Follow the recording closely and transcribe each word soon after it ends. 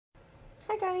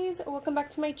guys, welcome back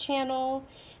to my channel.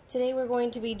 Today we're going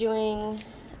to be doing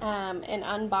an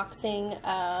unboxing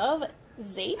of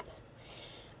Zeep.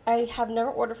 I have never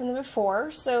ordered from them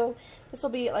before, so this will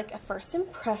be like a first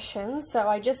impression. So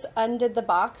I just undid the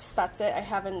box, that's it. I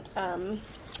haven't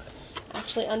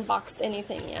actually unboxed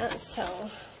anything yet, so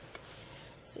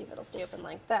let's see if it'll stay open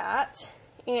like that.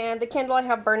 And the candle I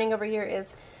have burning over here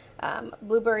is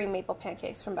blueberry maple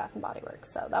pancakes from Bath & Body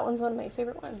Works, so that one's one of my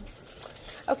favorite ones.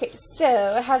 Okay,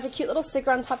 so it has a cute little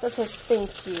sticker on top that says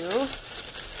thank you.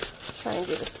 Try and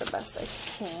do this the best I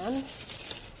can.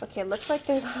 Okay, looks like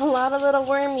there's a lot of little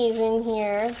wormies in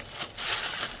here.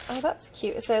 Oh, that's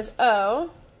cute. It says, oh,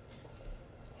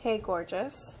 hey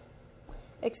gorgeous,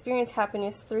 experience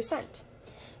happiness through scent.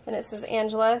 And it says,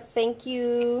 Angela, thank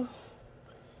you.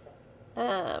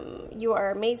 You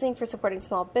are amazing for supporting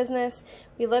small business.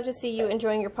 We love to see you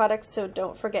enjoying your products, so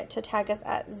don't forget to tag us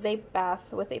at Zeep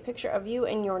Bath with a picture of you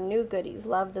and your new goodies.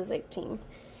 Love the Zeep team.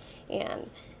 And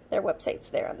their website's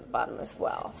there on the bottom as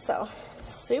well. So,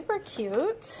 super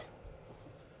cute.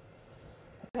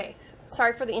 Okay,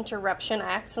 sorry for the interruption.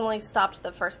 I accidentally stopped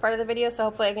the first part of the video, so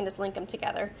hopefully I can just link them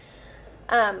together.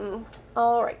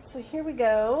 Alright, so here we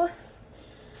go.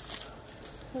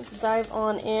 Let's dive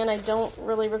on in. I don't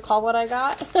really recall what I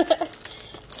got.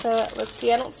 So let's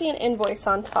see. I don't see an invoice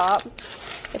on top.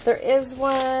 If there is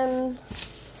one,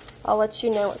 I'll let you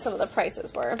know what some of the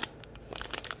prices were.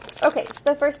 Okay, so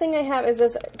the first thing I have is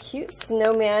this cute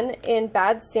snowman in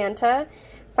Bad Santa,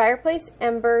 fireplace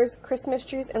embers, Christmas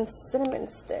trees, and cinnamon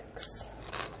sticks.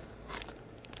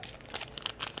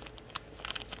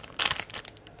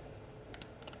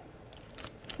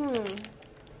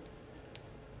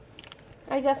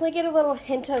 I definitely get a little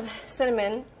hint of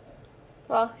cinnamon.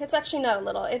 Well, it's actually not a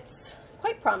little, it's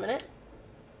quite prominent.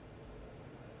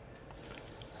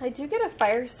 I do get a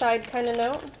fireside kind of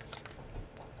note.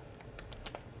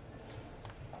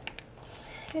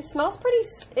 It smells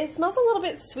it smells a little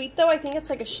bit sweet though. I think it's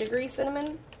like a sugary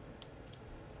cinnamon,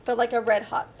 but like a red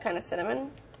hot kind of cinnamon.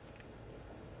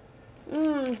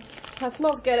 That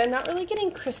smells good. I'm not really getting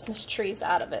Christmas trees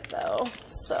out of it though,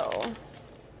 so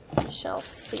we shall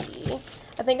see.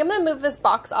 I think I'm going to move this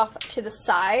box off to the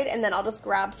side and then I'll just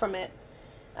grab from it.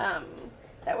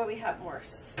 That way we have more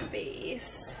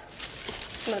space.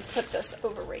 So I'm going to put this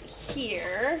over right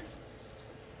here.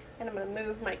 And I'm going to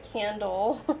move my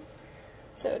candle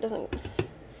so it doesn't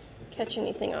catch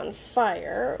anything on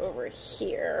fire over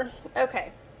here.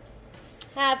 Okay.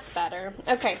 That's better.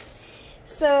 Okay.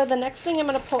 So the next thing I'm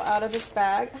going to pull out of this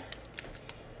bag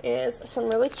is some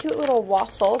really cute little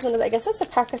waffles. And I guess that's a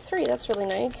pack of 3. That's really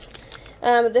nice.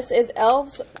 This is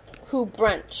Elves Who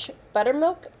Brunch.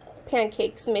 Buttermilk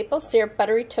pancakes, maple syrup,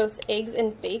 buttery toast, eggs,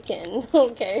 and bacon.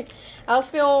 Okay. I was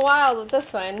feeling wild with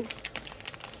this one.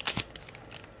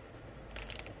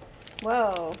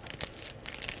 Whoa.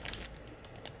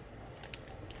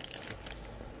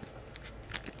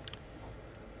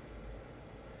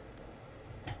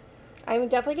 I'm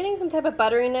definitely getting some type of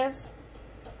butteriness.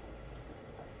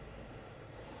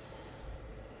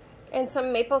 And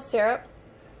some maple syrup.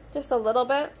 Just a little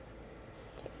bit.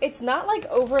 It's not like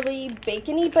overly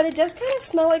bacony, but it does kind of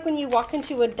smell like when you walk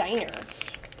into a diner.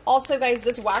 Also, guys,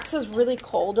 this wax is really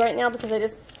cold right now because I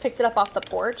just picked it up off the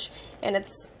porch, and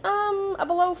it's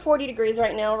below 40 degrees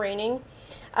right now, raining.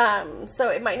 So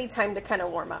it might need time to kind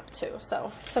of warm up too.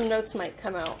 So some notes might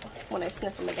come out when I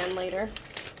sniff them again later.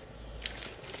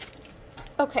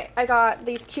 Okay, I got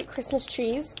these cute Christmas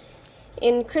trees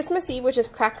in Christmas Eve, which is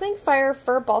crackling fire,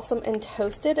 fir balsam, and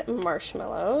toasted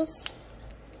marshmallows.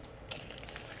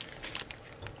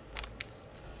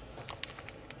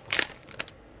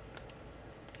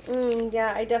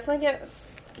 Yeah, I definitely get,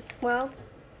 well,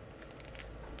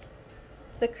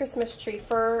 the Christmas tree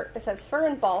fir, it says fir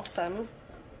and balsam.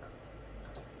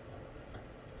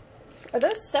 Are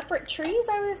those separate trees?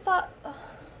 I always thought,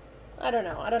 I don't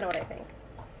know what I think.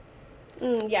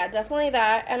 Yeah, definitely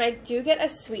that. And I do get a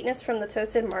sweetness from the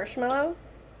toasted marshmallow.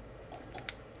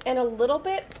 And a little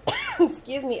bit,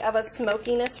 excuse me, of a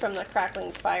smokiness from the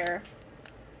crackling fire.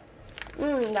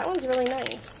 That one's really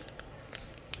nice.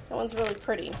 That one's really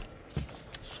pretty.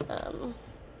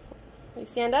 We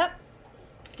stand up,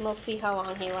 and we'll see how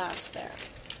long he lasts there.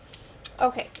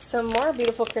 Okay, some more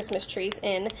beautiful Christmas trees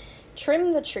in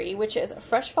Trim the Tree, which is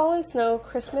fresh fallen snow,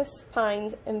 Christmas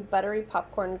pines, and buttery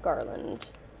popcorn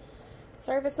garland.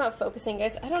 Sorry if it's not focusing,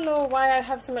 guys. I don't know why I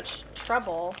have so much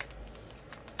trouble.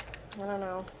 I don't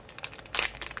know.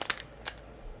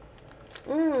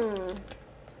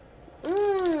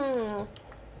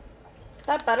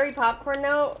 That buttery popcorn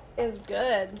note is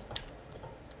good.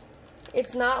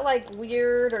 It's not like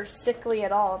weird or sickly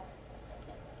at all.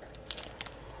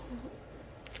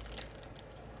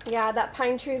 Yeah, that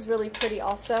pine tree is really pretty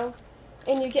also.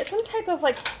 And you get some type of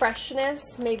like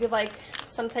freshness, maybe like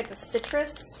some type of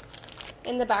citrus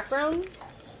in the background.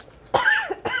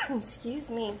 Excuse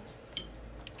me.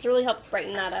 It really helps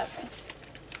brighten that up.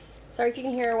 Sorry if you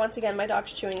can hear, once again, my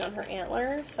dog's chewing on her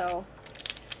antler, so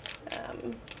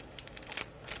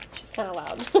she's kind of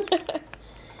loud.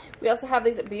 We also have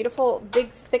these beautiful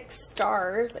big thick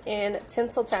stars in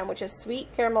Tinseltown, which is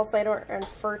sweet caramel cider and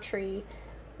fir tree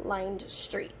lined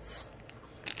streets.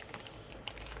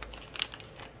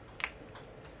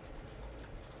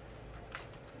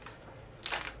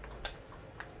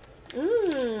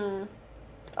 Mmm.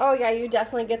 Oh yeah, you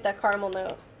definitely get that caramel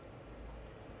note.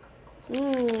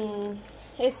 Mmm.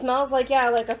 It smells like, yeah,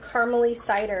 like a caramely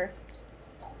cider.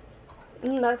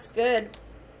 Mmm, that's good.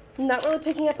 I'm not really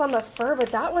picking up on the fir, but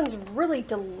that one's really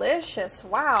delicious.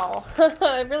 Wow.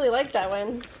 I really like that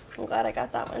one. I'm glad I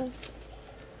got that one.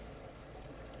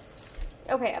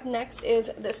 Okay, up next is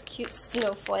this cute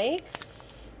snowflake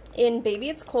in Baby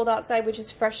It's Cold Outside, which is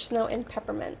fresh snow and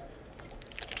peppermint.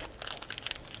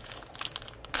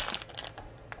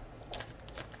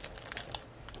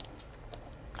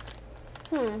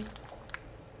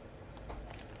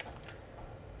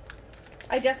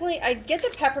 I get the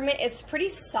peppermint. It's pretty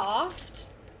soft.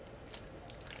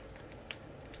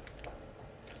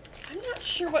 I'm not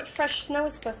sure what fresh snow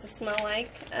is supposed to smell like.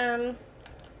 I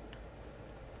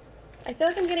feel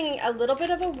like I'm getting a little bit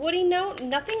of a woody note.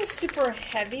 Nothing super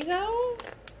heavy though.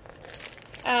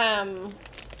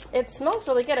 It smells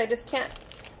really good. I just can't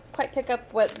quite pick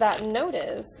up what that note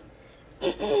is.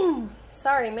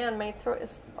 Sorry, man, my throat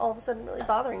is all of a sudden really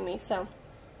bothering me, so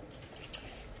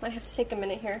might have to take a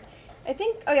minute here. I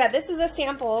think, oh yeah, this is a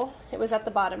sample. It was at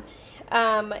the bottom.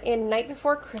 In Night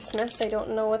Before Christmas. I don't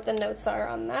know what the notes are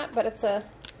on that, but it's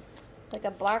like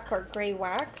a black or gray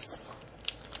wax.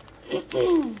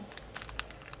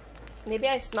 Maybe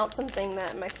I smelled something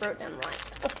that my throat didn't like.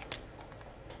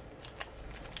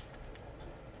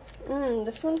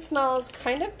 This one smells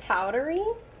kind of powdery.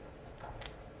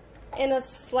 In a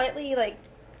slightly like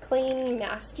clean,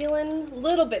 masculine,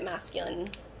 little bit masculine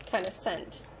kind of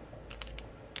scent.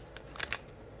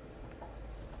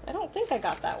 I don't think I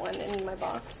got that one in my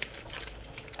box.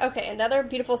 Okay, another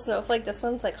beautiful snowflake. This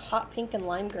one's like hot pink and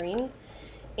lime green.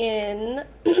 In,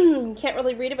 can't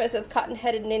really read it, but it says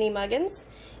cotton-headed ninny muggins,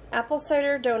 apple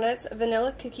cider donuts,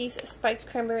 vanilla cookies, spiced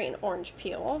cranberry, and orange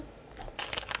peel.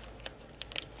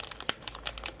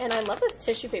 And I love this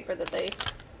tissue paper that they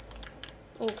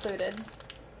included.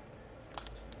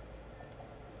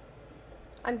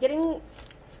 I'm getting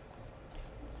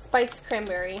spiced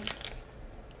cranberry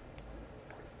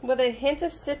with a hint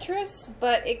of citrus,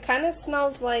 but it kind of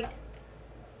smells like,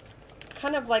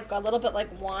 kind of like a little bit like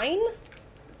wine.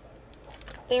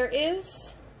 There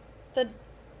is the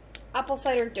apple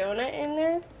cider donut in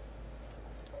there,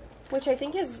 which I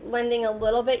think is lending a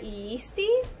little bit yeasty,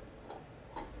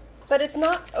 but it's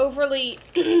not overly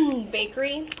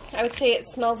bakery. I would say it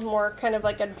smells more kind of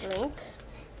like a drink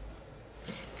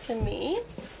to me.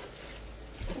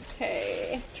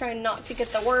 Okay, trying not to get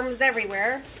the worms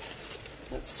everywhere.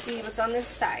 Let's see what's on this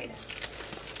side.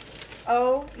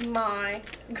 Oh my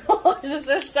gosh, this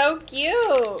is so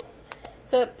cute.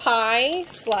 It's a pie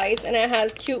slice and it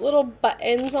has cute little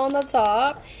buttons on the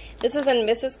top. This is in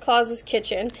Mrs. Claus's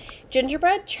kitchen.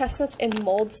 Gingerbread, chestnuts, and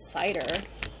mulled cider.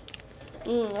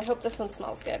 I hope this one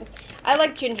smells good. I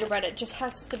like gingerbread. It just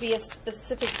has to be a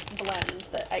specific blend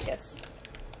that I guess.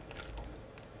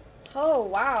 Oh,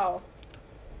 wow.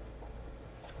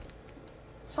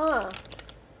 Huh.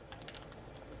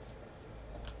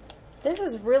 This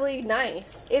is really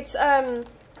nice. It's,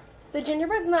 the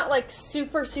gingerbread's not like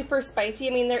super spicy. I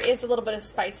mean, there is a little bit of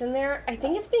spice in there. I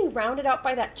think it's being rounded out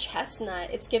by that chestnut.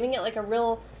 It's giving it like a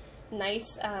real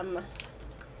nice,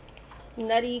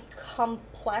 nutty,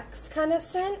 complex kind of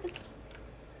scent.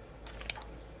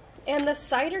 And the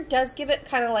cider does give it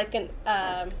kind of like an,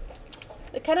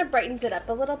 it kind of brightens it up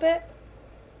a little bit.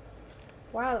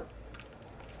 Wow.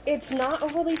 It's not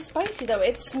overly spicy though.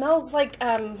 It smells like,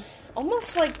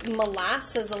 almost like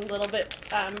molasses a little bit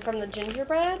from the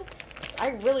gingerbread. I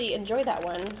really enjoy that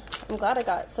one. I'm glad I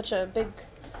got such a big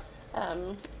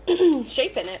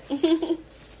shape in it.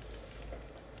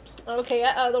 Okay,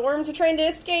 the worms are trying to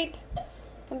escape.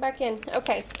 Come back in.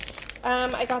 Okay,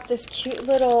 I got this cute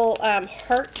little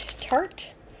heart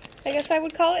tart, I guess I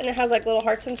would call it, and it has like little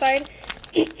hearts inside.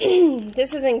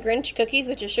 This is in Grinch cookies,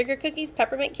 which is sugar cookies,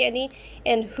 peppermint candy,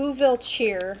 and Whoville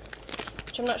cheer,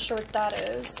 which I'm not sure what that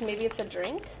is. Maybe it's a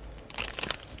drink?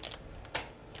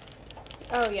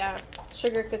 Oh yeah,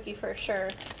 sugar cookie for sure.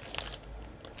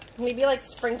 Maybe like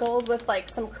sprinkled with like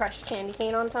some crushed candy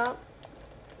cane on top.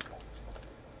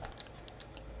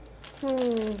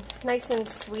 Nice and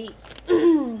sweet.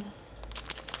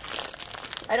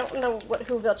 I don't know what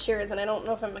Whoville cheer is, and I don't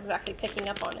know if I'm exactly picking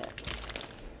up on it.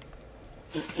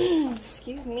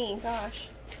 Excuse me, gosh.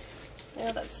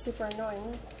 Yeah, that's super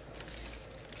annoying.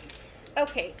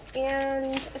 Okay, and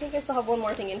I think I still have one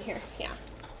more thing in here. Yeah.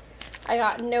 I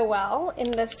got Noel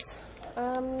in this,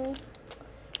 kind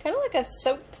of like a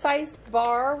soap-sized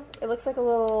bar. It looks like a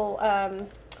little,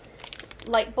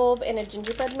 light bulb and a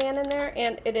gingerbread man in there,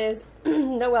 and it is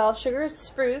Noel sugar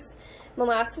spruce,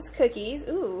 molasses cookies,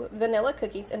 ooh, vanilla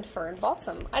cookies, and fern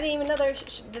balsam. I didn't even know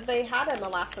that they had a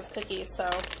molasses cookies, so,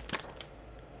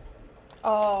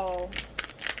 oh,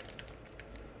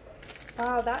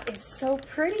 wow, that is so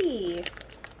pretty.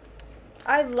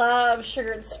 I love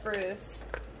sugared spruce.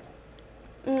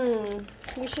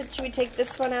 Should we take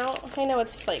this one out? I know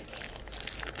it's like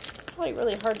probably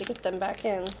really hard to get them back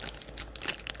in.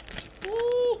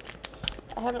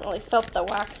 I haven't really felt the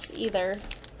wax either,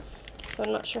 so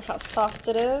I'm not sure how soft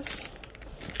it is.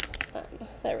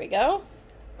 There we go.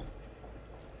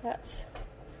 That's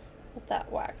what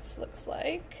that wax looks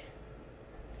like.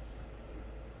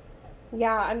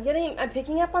 Yeah, I'm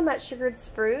picking up on that sugared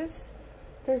spruce.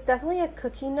 There's definitely a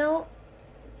cookie note,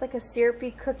 like a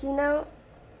syrupy cookie note.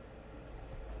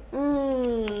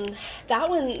 That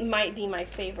one might be my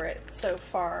favorite so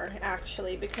far,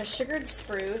 actually, because sugared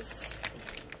spruce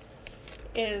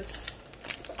is,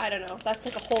 I don't know, that's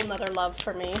like a whole nother love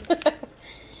for me.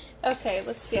 Okay,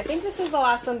 let's see. I think this is the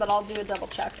last one, but I'll do a double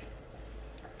check.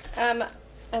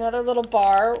 Another little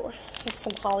bar with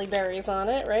some holly berries on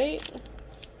it, right?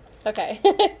 Okay.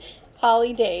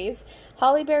 Holly Days.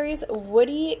 Holly berries,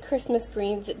 woody Christmas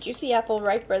greens, juicy apple,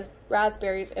 ripe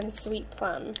raspberries, and sweet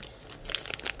plum.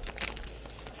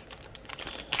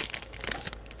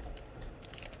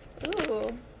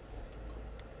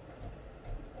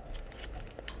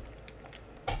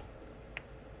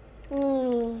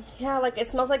 Ooh. Yeah, like it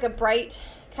smells like a bright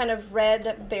kind of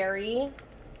red berry.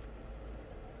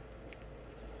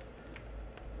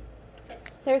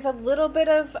 There's a little bit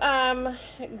of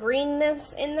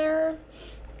greenness in there.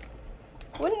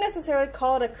 Wouldn't necessarily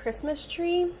call it a Christmas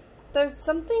tree. There's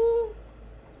something,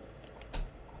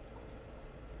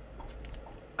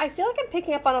 I feel like I'm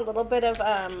picking up on a little bit of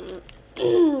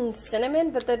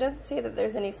cinnamon, but they doesn't say that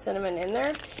there's any cinnamon in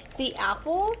there. The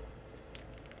apple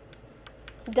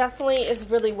definitely is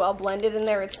really well blended in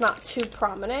there. It's not too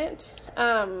prominent.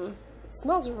 It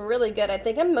smells really good. I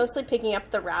think I'm mostly picking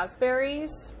up the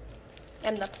raspberries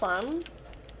and the plum.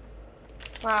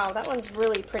 Wow, that one's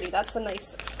really pretty. That's a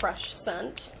nice fresh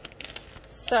scent.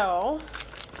 So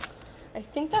I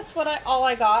think that's all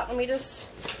I got. Let me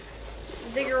just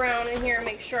dig around in here and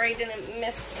make sure I didn't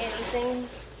miss anything.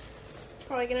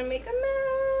 Probably gonna make a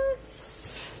mess.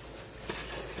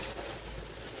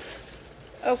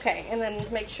 Okay, and then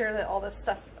make sure that all this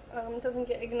stuff doesn't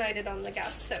get ignited on the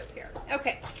gas stove here.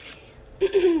 Okay,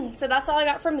 so that's all I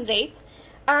got from Zeep.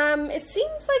 It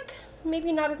seems like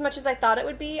maybe not as much as I thought it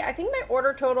would be. I think my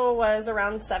order total was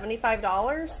around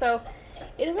 $75, so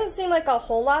it doesn't seem like a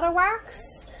whole lot of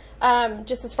wax,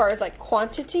 just as far as like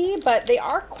quantity, but they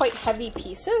are quite heavy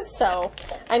pieces. So,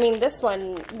 I mean, this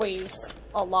one weighs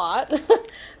a lot.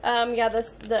 Yeah,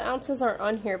 the ounces aren't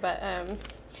on here, but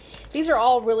these are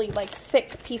all really like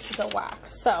thick pieces of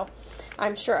wax. So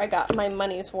I'm sure I got my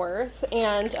money's worth,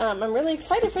 and I'm really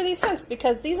excited for these scents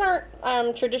because these aren't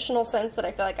traditional scents that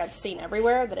I feel like I've seen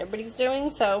everywhere that everybody's doing.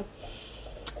 So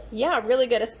yeah, really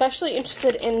good. Especially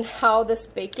interested in how this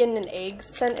bacon and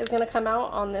eggs scent is going to come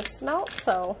out on this smelt.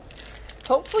 So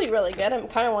hopefully really good. I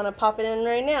kind of want to pop it in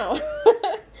right now.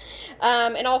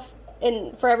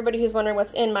 And for everybody who's wondering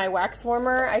what's in my wax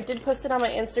warmer, I did post it on my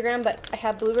Instagram, but I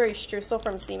have blueberry streusel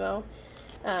from Simo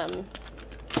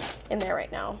in there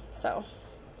right now. So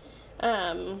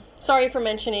sorry for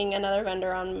mentioning another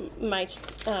vendor on my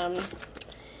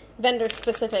vendor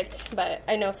specific, but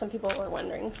I know some people were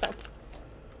wondering. So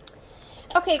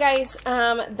okay guys,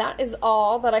 that is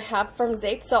all that I have from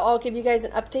Zeep, so I'll give you guys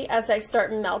an update as I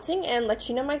start melting and let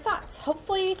you know my thoughts.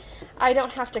 Hopefully I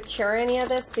don't have to cure any of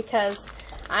this because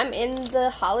I'm in the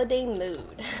holiday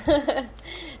mood,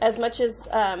 as much as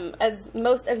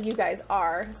most of you guys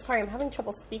are. Sorry, I'm having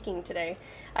trouble speaking today.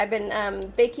 I've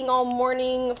been baking all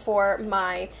morning for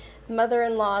my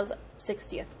mother-in-law's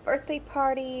 60th birthday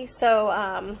party. So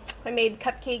I made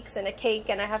cupcakes and a cake,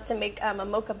 and I have to make a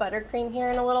mocha buttercream here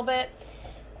in a little bit.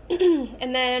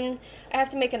 And then I have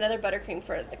to make another buttercream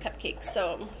for the cupcakes,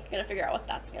 so I'm gonna figure out what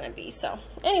that's gonna be. So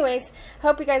anyways, I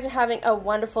hope you guys are having a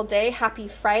wonderful day. Happy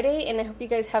Friday, and I hope you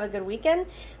guys have a good weekend.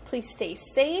 Please stay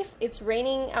safe. It's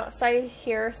raining outside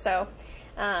here, so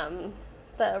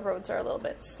the roads are a little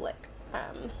bit slick.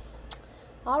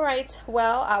 Alright,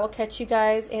 well, I will catch you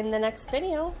guys in the next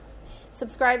video.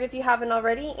 Subscribe if you haven't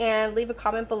already, and leave a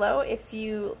comment below if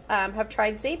you have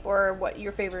tried Zeep or what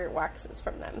your favorite wax is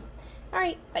from them.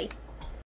 Alright, bye.